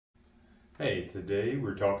Hey, today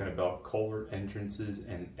we're talking about culvert entrances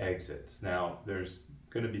and exits. Now, there's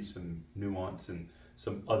going to be some nuance and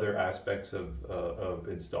some other aspects of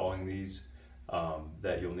installing these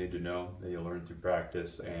that you'll need to know, that you'll learn through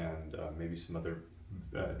practice and maybe some other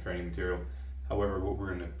training material. However, what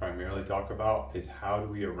we're going to primarily talk about is how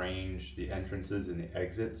do we arrange the entrances and the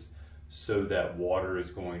exits so that water is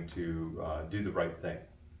going to do the right thing.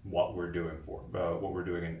 What we're doing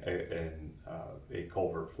in a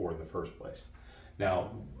culvert for in the first place. Now,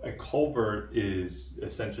 a culvert is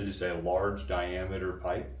essentially just a large diameter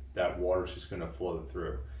pipe that water is just going to flow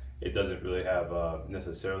through. It doesn't really have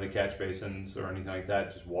necessarily catch basins or anything like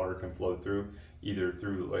that. Just water can flow through, either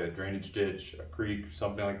through a drainage ditch, a creek,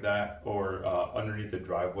 something like that, or underneath the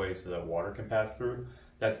driveway so that water can pass through.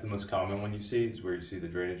 That's the most common one you see, is where you see the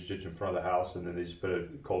drainage ditch in front of the house and then they just put a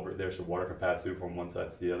culvert there so water can pass through from one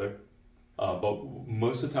side to the other. But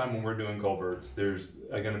most of the time when we're doing culverts, there's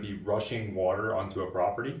going to be rushing water onto a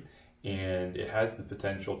property and it has the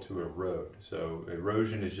potential to erode. So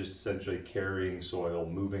erosion is just essentially carrying soil,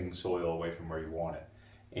 moving soil away from where you want it.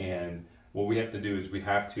 And what we have to do is we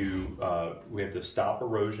have to stop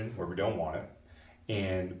erosion where we don't want it,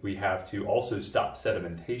 and we have to also stop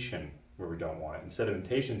sedimentation where we don't want it. And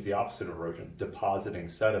sedimentation is the opposite of erosion, depositing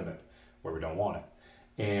sediment where we don't want it.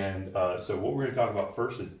 And so what we're going to talk about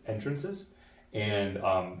first is entrances. And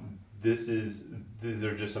these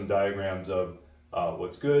are just some diagrams of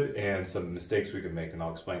what's good and some mistakes we can make, and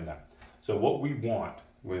I'll explain that. So what we want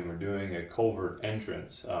when we're doing a culvert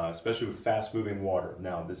entrance, especially with fast moving water.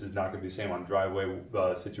 Now, this is not going to be the same on driveway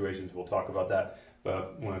situations, we'll talk about that.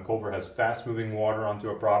 But when a culvert has fast moving water onto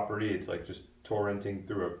a property, it's like just torrenting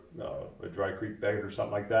through a dry creek bed or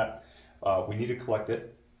something like that. We need to collect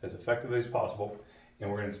it as effectively as possible, and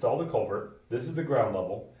we're going to install the culvert. This is the ground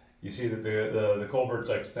level. You see that the culvert's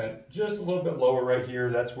like sent just a little bit lower right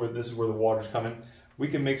here. This is where the water's coming. We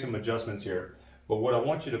can make some adjustments here, but what I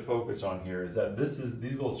want you to focus on here is that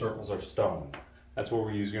these little circles are stone. That's what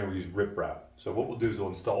we're going to use riprap. So what we'll do is we'll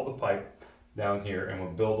install the pipe down here and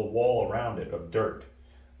we'll build a wall around it of dirt.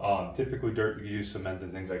 Typically dirt, you can use cement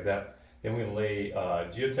and things like that. Then we lay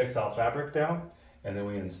geotextile fabric down, and then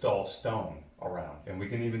we install stone around. And we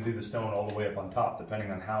can even do the stone all the way up on top,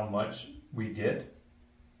 depending on how much we get.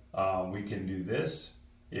 We can do this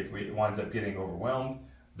if it winds up getting overwhelmed.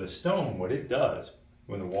 The stone, what it does,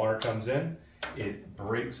 when the water comes in, it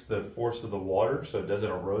breaks the force of the water, so it doesn't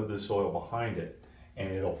erode the soil behind it.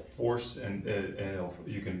 And it'll force,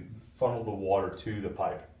 you can funnel the water to the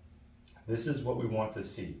pipe. This is what we want to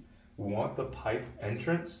see. We want the pipe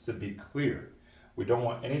entrance to be clear. We don't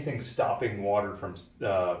want anything stopping water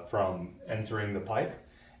from entering the pipe,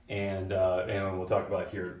 and we'll talk about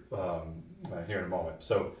here in a moment.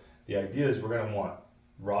 So the idea is we're going to want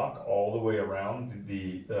rock all the way around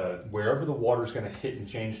wherever the water is going to hit and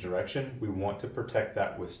change direction. We want to protect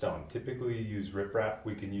that with stone. Typically, you use riprap.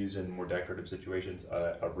 We can use in more decorative situations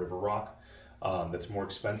a river rock that's more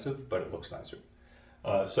expensive, but it looks nicer.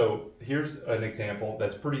 So here's an example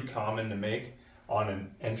that's pretty common to make on an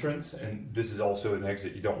entrance, and this is also an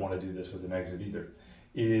exit. You don't want to do this with an exit either.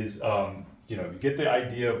 Is you get the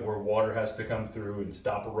idea of where water has to come through and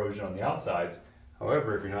stop erosion on the outsides.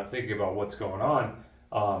 However, if you're not thinking about what's going on,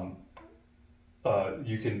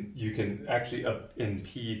 you can actually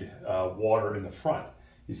impede water in the front.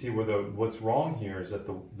 You see what's wrong here is that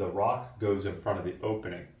the rock goes in front of the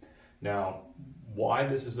opening. Now, why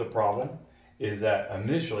this is a problem is that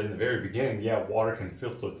initially, in the very beginning, yeah, water can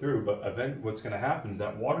filter through, but eventually what's going to happen is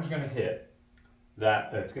that water's going to hit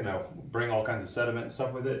it's going to bring all kinds of sediment and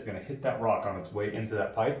stuff with it. It's going to hit that rock on its way into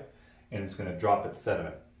that pipe, and it's going to drop its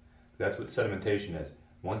sediment. That's what sedimentation is.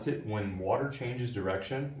 When water changes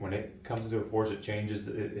direction, when it comes into a force,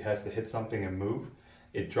 it has to hit something and move,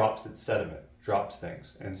 it drops its sediment, drops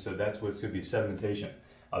things. And so that's what's going to be sedimentation.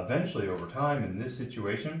 Eventually, over time, in this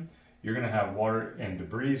situation, you're going to have water and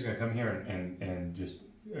debris is going to come here and just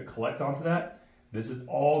collect onto that. This is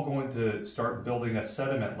all going to start building a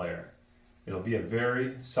sediment layer. It'll be a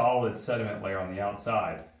very solid sediment layer on the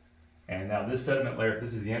outside. And now this sediment layer, if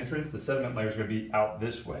this is the entrance, the sediment layer is going to be out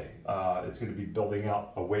this way. It's going to be building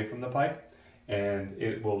out away from the pipe. And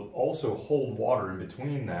it will also hold water in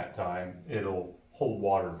between that time. It'll hold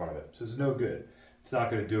water in front of it. So it's no good. It's not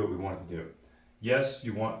going to do what we want it to do. Yes,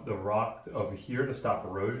 you want the rock over here to stop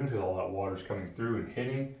erosion because all that water is coming through and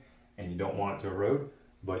hitting, and you don't want it to erode,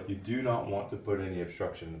 but you do not want to put any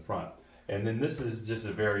obstruction in the front. And then this is just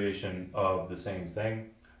a variation of the same thing.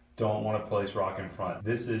 Don't want to place rock in front.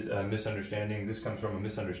 This is a misunderstanding. This comes from a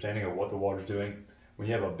misunderstanding of what the water's doing. When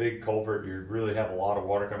you have a big culvert, you really have a lot of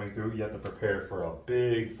water coming through. You have to prepare for a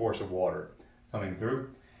big force of water coming through.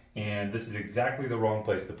 And this is exactly the wrong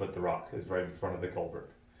place to put the rock, is right in front of the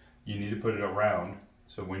culvert. You need to put it around,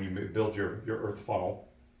 so when you build your earth funnel,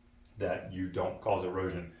 that you don't cause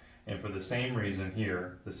erosion. And for the same reason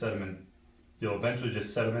here, the sediment, you'll eventually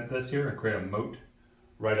just sediment this here and create a moat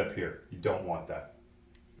right up here. You don't want that.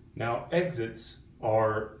 Now exits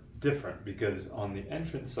are different because on the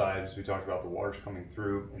entrance side, as we talked about, the water's coming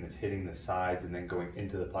through and it's hitting the sides and then going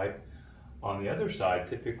into the pipe. On the other side,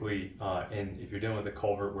 typically, and if you're dealing with a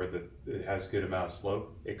culvert where it has a good amount of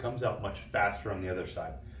slope, it comes out much faster on the other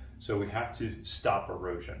side. So we have to stop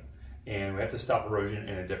erosion. And we have to stop erosion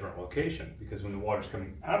in a different location because when the water's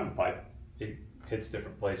coming out of the pipe, it hits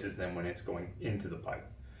different places than when it's going into the pipe.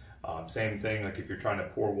 Same thing, like if you're trying to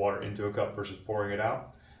pour water into a cup versus pouring it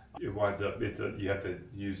out, it winds up, you have to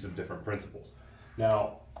use some different principles.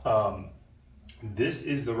 Now, this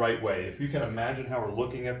is the right way. If you can imagine how we're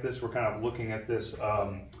looking at this, we're kind of looking at this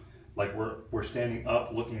like we're standing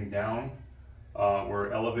up, looking down.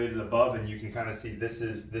 We're elevated above, and you can kind of see this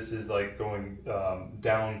is like going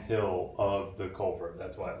downhill of the culvert.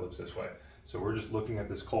 That's why it looks this way. So we're just looking at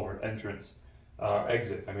this culvert entrance,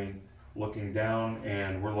 exit. I mean, looking down,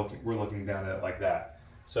 and we're looking down at it like that.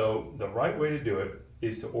 So the right way to do it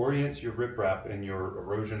is to orient your riprap and your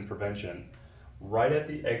erosion prevention right at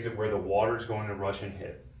the exit where the water is going to rush and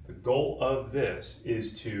hit. The goal of this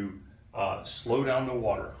is to slow down the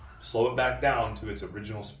water, slow it back down to its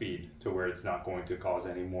original speed to where it's not going to cause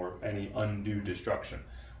any undue destruction.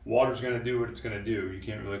 Water's going to do what it's going to do. You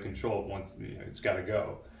can't really control it once it's got to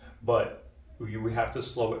go, but we have to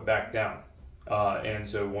slow it back down. And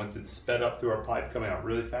so once it's sped up through our pipe coming out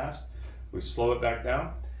really fast, we slow it back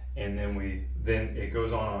down, and then it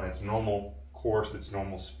goes on its normal course, its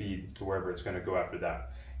normal speed to wherever it's going to go after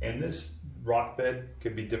that. And this rock bed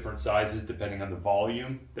could be different sizes depending on the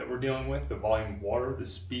volume that we're dealing with, the volume of water, the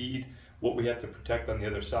speed, what we have to protect on the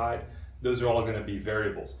other side. Those are all going to be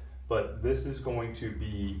variables. But this is going to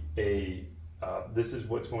be this is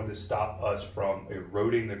what's going to stop us from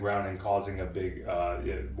eroding the ground and causing a big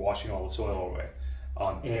washing all the soil away.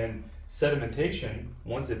 And sedimentation,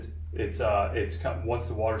 once once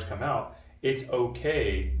the waters come out, it's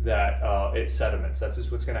okay that it sediments. That's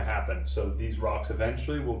just what's going to happen. So these rocks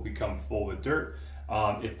eventually will become full with dirt.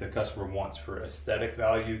 If the customer wants for aesthetic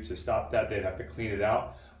value to stop that, they'd have to clean it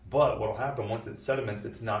out. But what will happen once it sediments,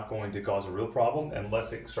 it's not going to cause a real problem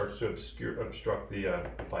unless it starts to obstruct the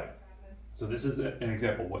pipe. So this is an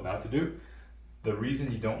example of what not to do. The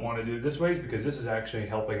reason you don't want to do it this way is because this is actually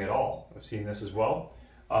helping at all. I've seen this as well,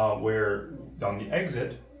 where on the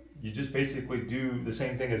exit, you just basically do the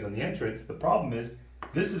same thing as on the entrance. The problem is,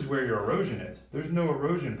 this is where your erosion is. There's no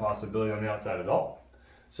erosion possibility on the outside at all.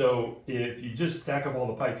 So if you just stack up all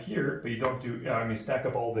the pipe here, but you don't do, stack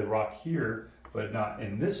up all the rock here, but not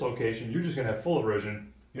in this location, you're just gonna have full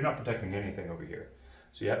erosion. You're not protecting anything over here.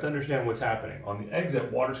 So you have to understand what's happening. On the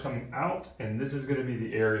exit, water's coming out, and this is gonna be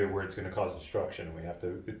the area where it's gonna cause destruction. We have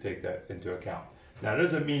to take that into account. Now, it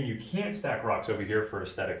doesn't mean you can't stack rocks over here for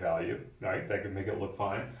aesthetic value, right? That could make it look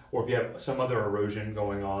fine. Or if you have some other erosion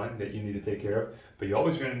going on that you need to take care of, but you're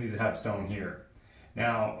always going to need to have stone here.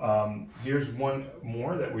 Now, here's one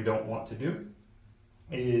more that we don't want to do,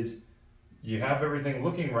 is you have everything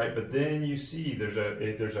looking right, but then you see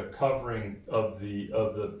there's a covering of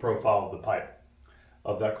the profile of the pipe,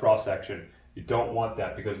 of that cross section. You don't want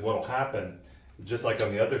that, because what will happen, just like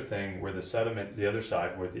on the other thing where the sediment, the other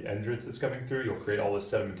side where the entrance is coming through, you'll create all this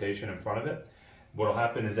sedimentation in front of it. What will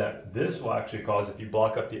happen is that this will actually cause, if you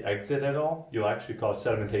block up the exit at all, you'll actually cause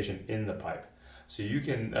sedimentation in the pipe. So you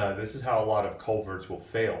can, this is how a lot of culverts will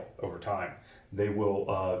fail over time.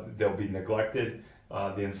 They'll be neglected.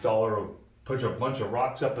 The installer will push a bunch of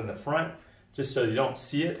rocks up in the front just so you don't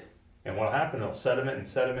see it. And what will happen, it'll sediment and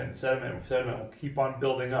sediment and sediment, and sediment will keep on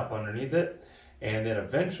building up underneath it. And then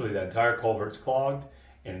eventually the entire culvert's clogged,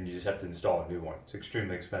 and you just have to install a new one. It's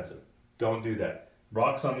extremely expensive. Don't do that.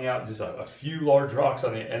 Rocks on the out, just a few large rocks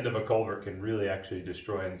on the end of a culvert can really actually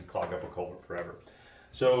destroy and clog up a culvert forever.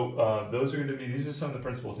 So these are some of the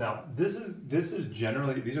principles. Now, these are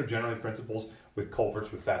generally principles with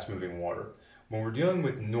culverts with fast moving water. When we're dealing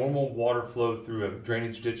with normal water flow through a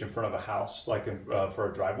drainage ditch in front of a house, like for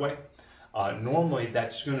a driveway, normally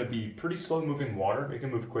that's going to be pretty slow moving water. It can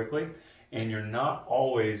move quickly. And you're not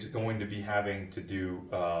always going to be having to do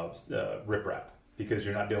riprap, because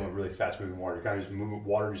you're not dealing with really fast moving water. You kind of just move,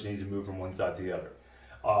 water just needs to move from one side to the other.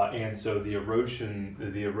 And so the erosion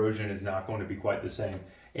is not going to be quite the same.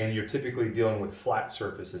 And you're typically dealing with flat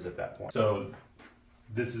surfaces at that point. So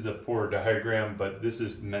this is a poor diagram, but this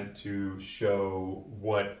is meant to show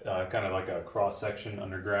what kind of like a cross section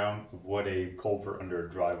underground of what a culvert under a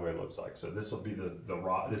driveway looks like. So this will be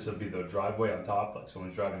this will be the driveway on top, like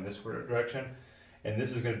someone's driving this direction, and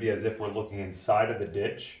this is going to be as if we're looking inside of the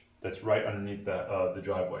ditch that's right underneath the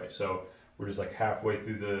driveway. So we're just like halfway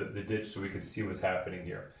through the ditch, so we can see what's happening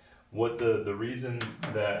here. What the reason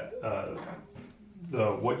that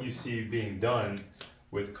what you see being done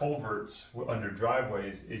with culverts under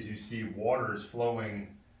driveways is you see water is flowing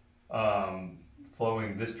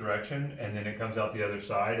this direction, and then it comes out the other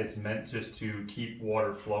side. It's meant just to keep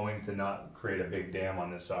water flowing, to not create a big dam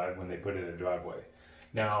on this side when they put it in a driveway.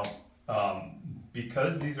 Now,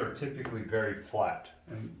 because these are typically very flat,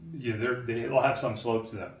 and they'll have some slopes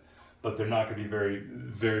to them, but they're not going to be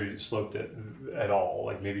very sloped at all,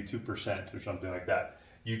 like maybe 2% or something like that.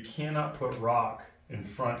 You cannot put rock in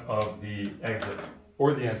front of the exit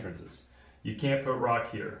or the entrances. You can't put rock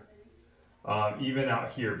here, even out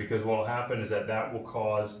here, because what will happen is that will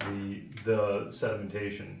cause the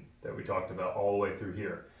sedimentation that we talked about all the way through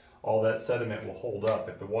here. All that sediment will hold up.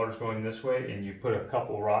 If the water's going this way and you put a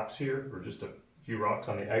couple rocks here, or just a few rocks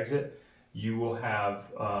on the exit, you will have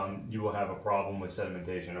a problem with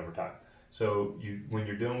sedimentation over time. So when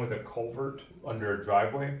you're dealing with a culvert under a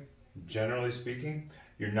driveway, generally speaking,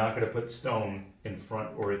 you're not going to put stone in front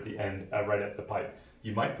or at the end, right at the pipe.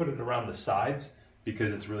 You might put it around the sides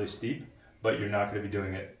because it's really steep, but you're not going to be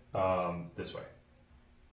doing it this way.